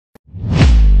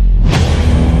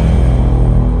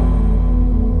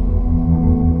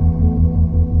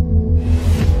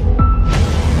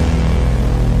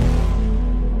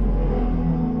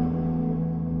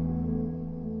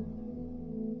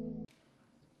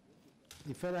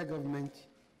the federal government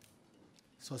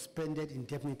suspended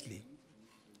indefinitely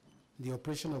the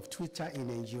operation of Twitter in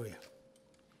Nigeria.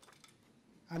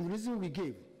 And the reason we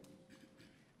gave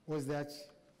was that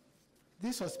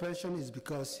this suspension is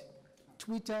because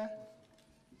Twitter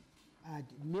had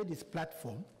made its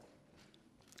platform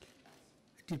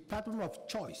the platform of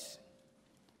choice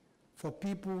for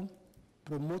people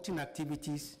promoting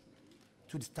activities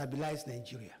to destabilize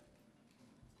Nigeria.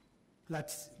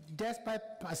 That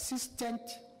despite persistent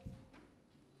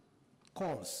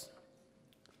calls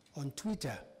on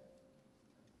Twitter,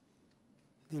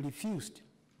 they refused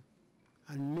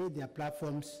and made their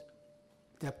platform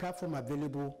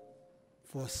available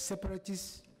for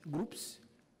separatist groups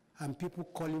and people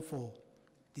calling for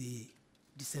the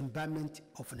dismemberment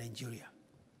of Nigeria.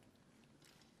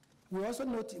 We also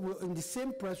note in the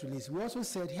same press release, we also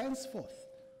said henceforth,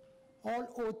 all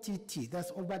OTT,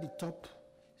 that's over the top,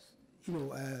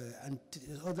 and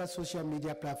other social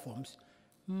media platforms,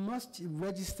 must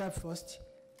register first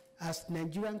as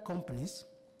Nigerian companies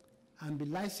and be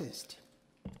licensed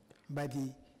by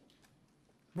the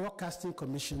Broadcasting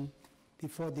Commission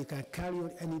before they can carry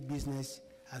on any business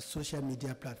as social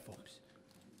media platforms.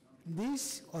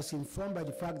 This was informed by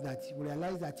the fact that we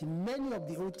realized that in many of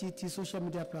the OTT social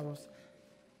media platforms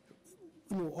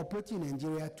operating in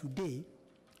Nigeria today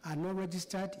are not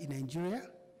registered in Nigeria.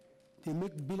 They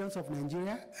make billions of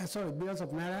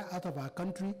naira out of our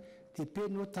country. They pay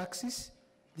no taxes.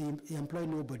 They employ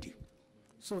nobody.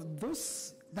 So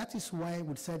that is why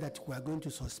we said that we are going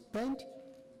to suspend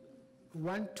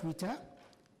one Twitter,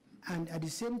 and at the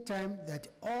same time that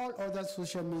all other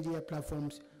social media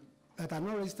platforms that are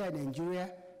not registered in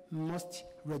Nigeria must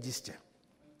register.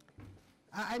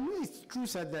 I know it's true,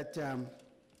 sir, that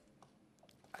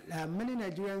many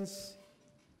Nigerians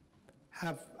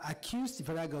have accused the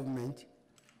federal government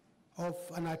of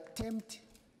an attempt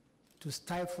to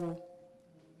stifle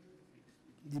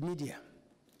the media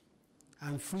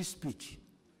and free speech,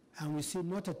 and we say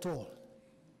not at all.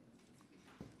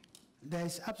 There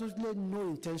is absolutely no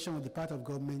intention on the part of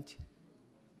government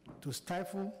to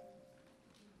stifle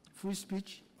free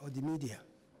speech or the media,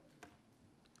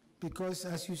 because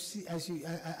as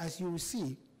you will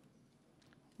see,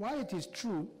 while it is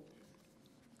true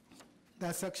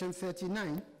that Section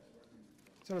 39,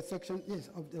 of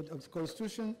the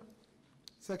Constitution,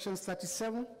 Sections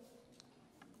 37,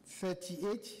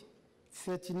 38,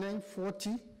 39,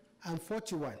 40, and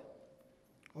 41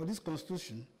 of this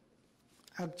Constitution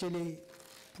actually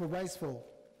provides for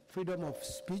freedom of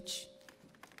speech,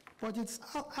 but it's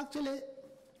actually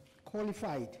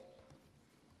qualified.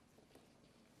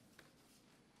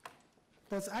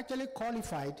 But it's actually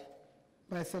qualified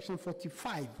by Section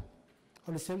 45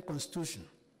 of the same Constitution,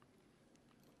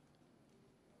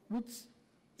 which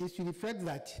is to the effect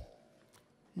that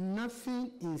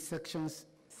nothing in Sections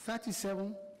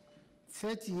 37,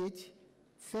 38,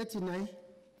 39,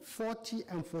 40,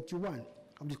 and 41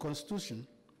 of the Constitution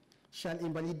shall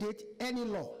invalidate any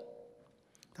law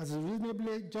that is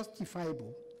reasonably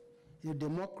justifiable in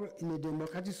a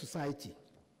democratic society.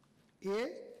 A,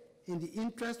 in the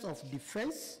interest of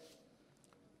defense,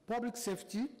 public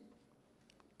safety,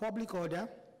 public order,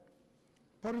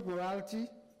 public morality,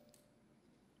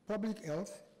 public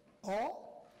health, or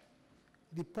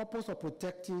the purpose of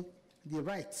protecting the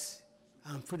rights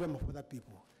and freedom of other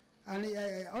people. And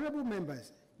honorable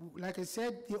members, like I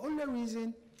said, the only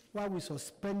reason why we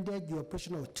suspended the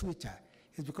operation of Twitter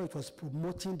is because it was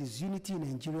promoting disunity in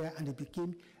Nigeria and it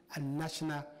became a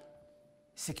national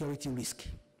security risk.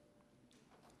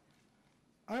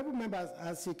 Honorable members,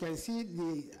 as you can see,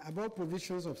 the above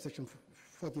provisions of Section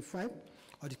 45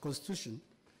 of the Constitution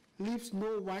leaves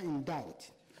no one in doubt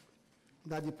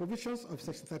that the provisions of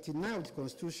Section 39 of the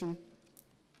Constitution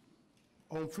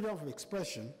on freedom of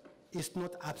expression is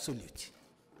not absolute.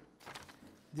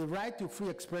 The right to free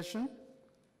expression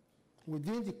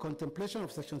within the contemplation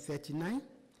of Section 39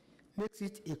 makes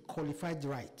it a qualified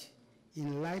right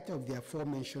in light of the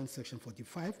aforementioned Section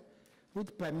 45,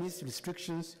 which permits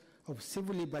restrictions of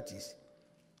civil liberties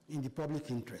in the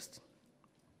public interest.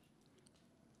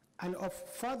 And of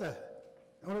further,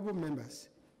 honorable members,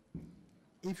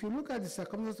 if you look at the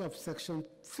circumstances of Section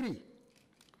 3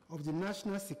 of the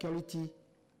National Security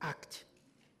Act,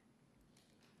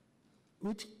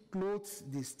 which clothes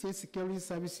the state security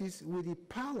services with the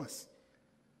powers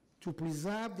to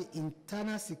preserve the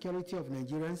internal security of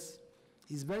Nigerians,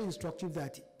 is very instructive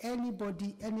that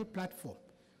anybody, any platform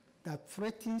that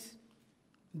threatens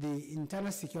the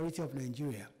internal security of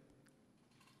Nigeria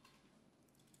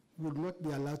would not be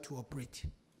allowed to operate.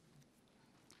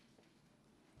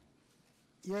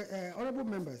 Honorable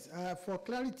members, for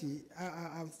clarity,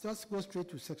 I'll just go straight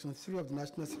to Section 3 of the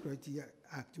National Security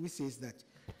Act, which says that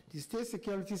the State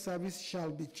Security Service shall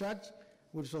be charged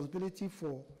with responsibility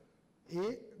for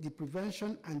A, the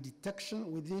prevention and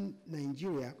detection within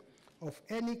Nigeria of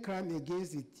any crime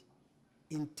against the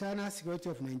internal security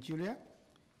of Nigeria,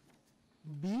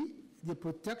 B, the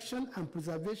protection and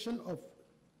preservation of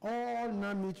all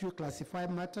non-military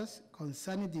classified matters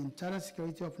concerning the internal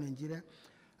security of Nigeria,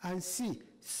 and C,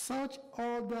 such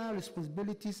other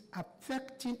responsibilities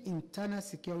affecting internal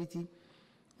security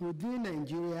within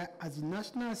Nigeria as the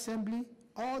National Assembly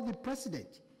or the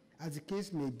President, as the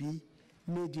case may be,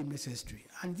 may deem necessary.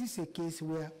 And this is a case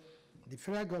where the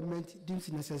federal government deems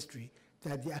it necessary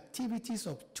that the activities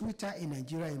of Twitter in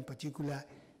Nigeria in particular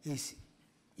is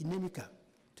inimical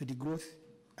to the growth,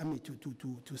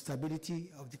 to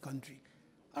stability of the country.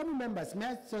 Honourable members, may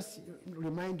I just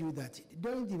remind you that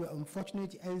during the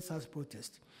unfortunate NSAS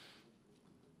protest,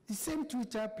 the same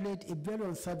Twitter played a very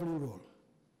unsavory role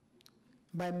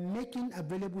by making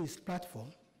available its platform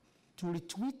to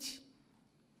retweet,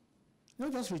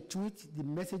 not just retweet the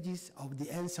messages of the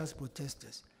NSAS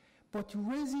protesters, but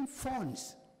raising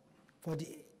funds for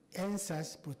the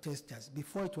NSAS protesters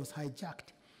before it was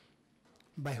hijacked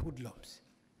by hoodlums.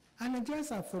 And Nigerians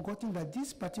have forgotten that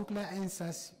this particular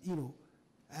NSAS,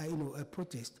 a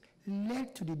protest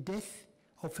led to the death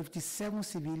of 57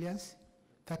 civilians,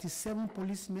 37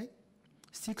 policemen,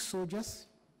 6 soldiers.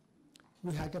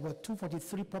 We had about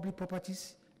 243 public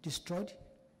properties destroyed,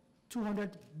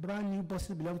 200 brand new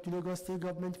buses belonging to Lagos State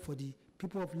government for the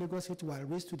people of Lagos State were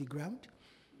razed to the ground,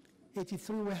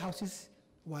 83 warehouses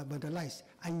were vandalized,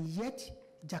 and yet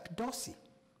Jack Dorsey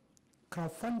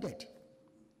crowdfunded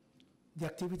the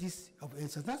activities of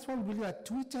NSAS. That's why we believe that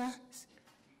Twitter's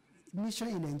mission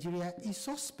in Nigeria is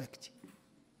suspect.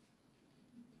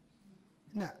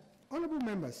 Now, honorable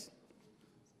members,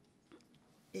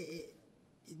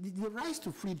 the rise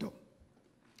to freedom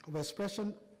of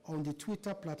expression on the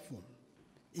Twitter platform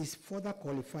is further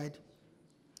qualified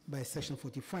by Section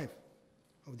 45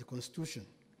 of the Constitution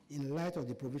in light of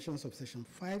the provisions of Section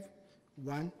 5,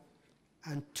 1,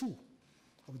 and 2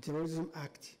 of the Terrorism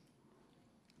Act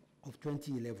of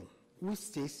 2011, which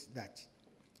states that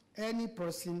any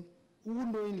person who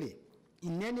knowingly,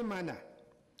 in any manner,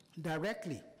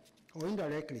 directly or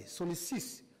indirectly,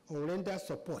 solicits or renders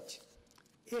support,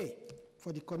 A,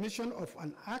 for the commission of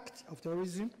an act of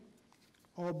terrorism,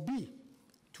 or B,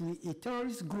 to a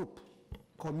terrorist group,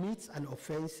 commits an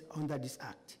offense under this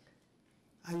act.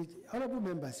 And honorable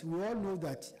members, we all know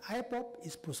that IPOP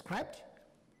is proscribed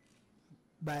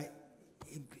by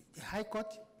the High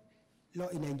Court law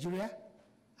in Nigeria,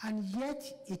 and yet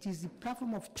it is the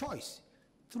platform of choice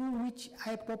through which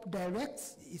IPOP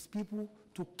directs its people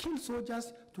to kill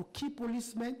soldiers, to kill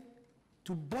policemen,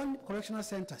 to burn correctional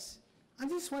centers. And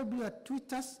this is why we believe that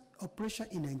Twitter's operation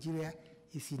in Nigeria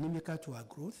is inimical to our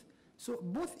growth. So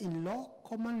both in law,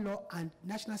 common law, and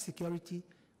national security,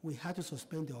 we had to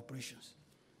suspend the operations.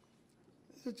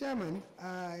 Mr. Chairman,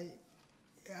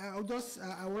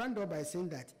 I'll round up by saying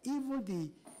that even the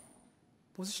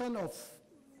position of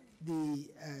the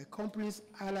Companies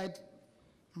Allied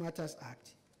Matters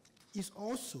Act is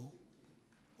also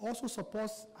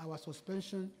supports our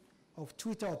suspension of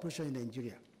Twitter operation in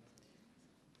Nigeria.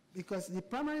 Because the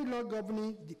primary law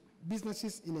governing the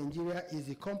businesses in Nigeria is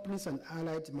the Companies and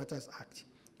Allied Matters Act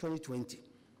 2020.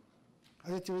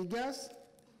 As it regards,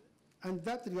 and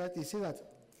that regard, they say that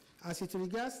as it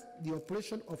regards the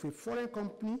operation of a foreign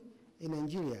company in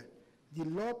Nigeria, the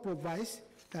law provides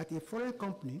that a foreign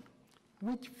company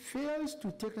which fails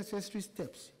to take necessary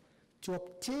steps to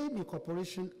obtain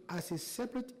incorporation as a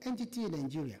separate entity in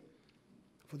Nigeria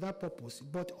for that purpose,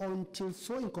 but until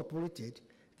so incorporated,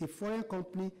 the foreign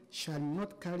company shall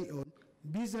not carry on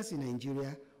business in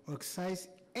Nigeria or exercise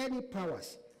any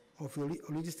powers of a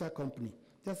registered company.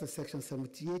 That's a Section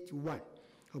 78(1)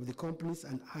 of the Companies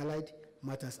and Allied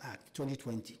Matters Act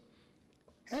 2020.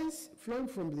 Hence, flowing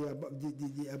from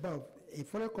the above, a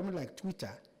foreign company like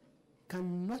Twitter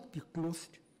cannot be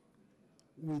clothed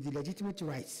with the legitimate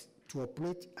rights to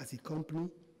operate as a company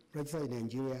registered in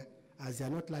Nigeria, as they are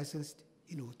not licensed,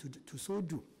 to so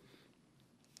do.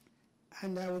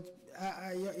 And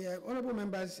honorable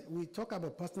members, we talk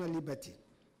about personal liberty.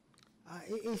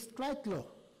 It's strike law,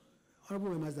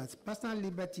 honorable members, that personal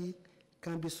liberty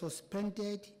can be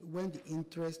suspended when the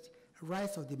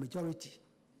rights of the majority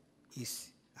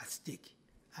is at stake.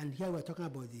 And here we're talking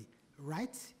about the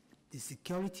rights, the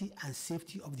security, and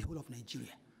safety of the whole of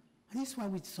Nigeria. And this is why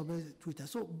we suspend Twitter.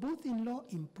 So both in law,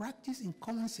 in practice, in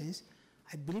common sense,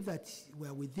 I believe that we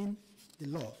are within the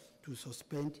law to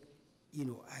suspend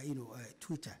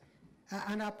Twitter.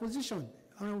 And our position,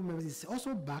 honorable members, is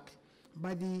also backed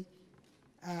by the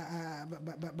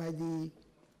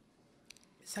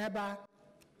Cyber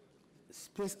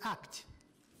Space Act.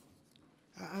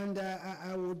 And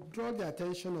I would draw the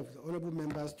attention of the honorable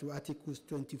members to Articles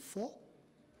 24,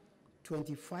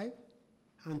 25,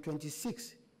 and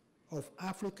 26 of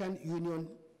African Union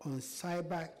on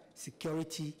Cyber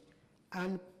Security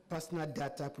and Personal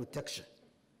Data Protection.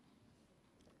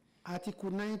 Article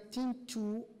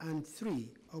 19.2 and 3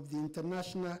 of the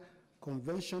International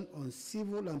Convention on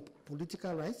Civil and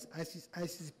Political Rights,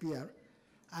 ICCPR,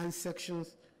 and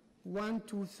sections 1,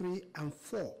 2, 3, and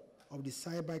 4 of the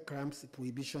Cyber Crimes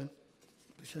Prohibition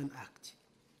Act.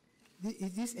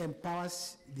 This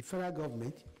empowers the federal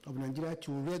government of Nigeria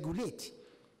to regulate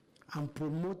and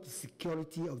promote the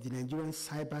security of the Nigerian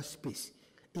cyberspace,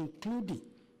 including,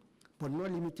 but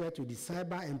not limited to, the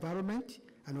cyber environment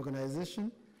and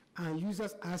organization and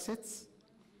users' assets.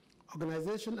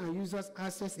 Organization and users'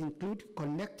 assets include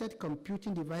connected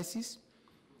computing devices,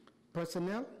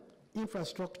 personnel,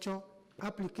 infrastructure,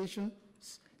 applications,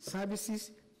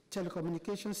 services,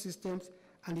 telecommunication systems,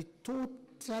 and the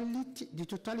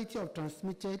totality of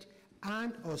transmitted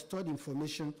and or stored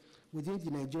information within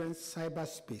the Nigerian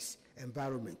cyberspace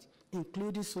environment,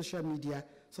 including social media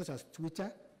such as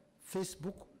Twitter,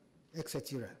 Facebook,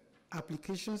 etc.,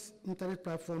 applications, internet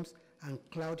platforms, and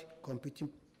cloud computing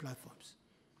platforms.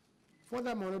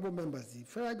 Furthermore, honorable members, the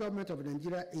federal government of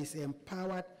Nigeria is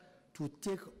empowered to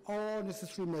take all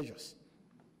necessary measures,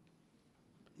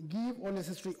 give all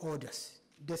necessary orders,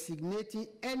 designating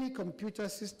any computer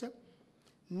system,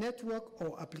 network,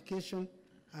 or application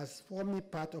as forming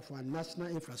part of our national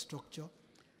infrastructure,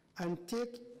 and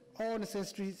take all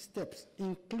necessary steps,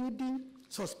 including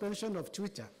suspension of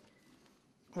Twitter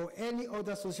or any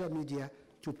other social media,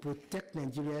 to protect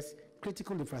Nigeria's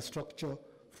critical infrastructure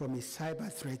from a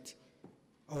cyber threat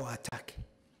or attack.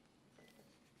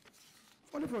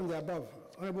 Following from the above,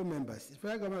 honorable members, the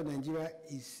federal government of Nigeria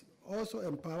is also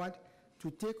empowered to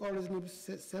take all reasonable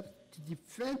steps to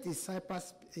defend its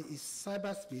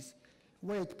cyberspace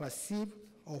where it perceives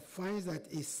or finds that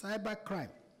a cyber crime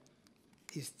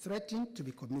is threatened to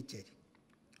be committed,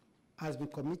 has been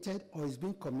committed, or is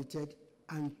being committed,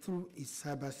 and through its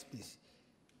cyberspace.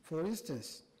 For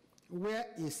instance, where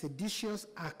a seditious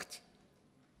act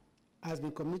has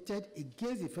been committed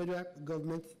against the federal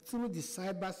government through the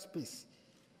cyberspace,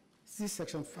 see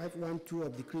Section 512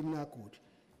 of the Criminal Code,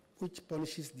 which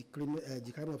punishes the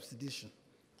crime of sedition.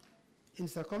 In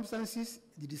circumstances,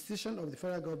 the decision of the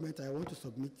federal government I want to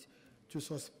submit to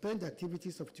suspend the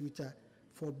activities of Twitter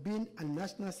for being a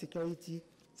national security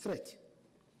threat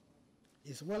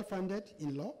is well-founded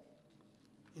in law,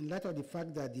 in light of the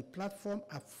fact that the platform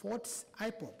affords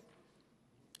IPOB,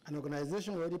 an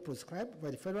organization already proscribed by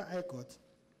the Federal High Court,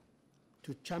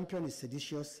 to champion its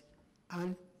seditious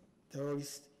and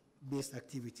terrorist-based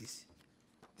activities.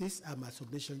 These are my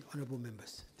submission, honorable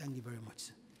members. Thank you very much,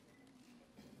 sir.